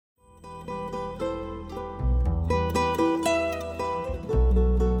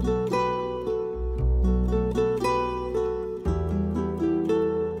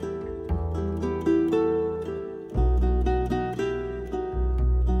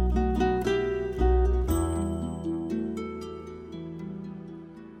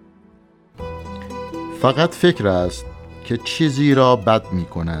فقط فکر است که چیزی را بد می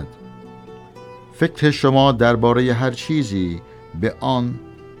کند. فکر شما درباره هر چیزی به آن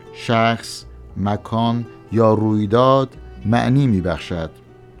شخص، مکان یا رویداد معنی می بخشد.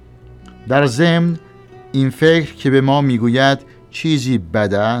 در ضمن این فکر که به ما می گوید چیزی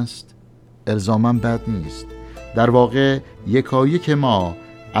بد است الزاماً بد نیست. در واقع یکایک ما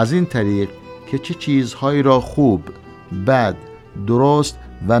از این طریق که چه چیزهایی را خوب، بد، درست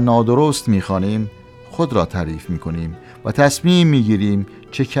و نادرست می خوانیم خود را تعریف می کنیم و تصمیم می گیریم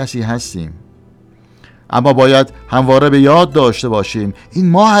چه کسی هستیم. اما باید همواره به یاد داشته باشیم این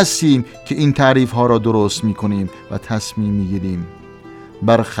ما هستیم که این تعریف ها را درست می کنیم و تصمیم می گیریم.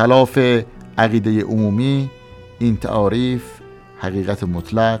 برخلاف عقیده عمومی این تعاریف حقیقت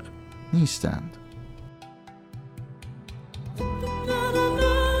مطلق نیستند.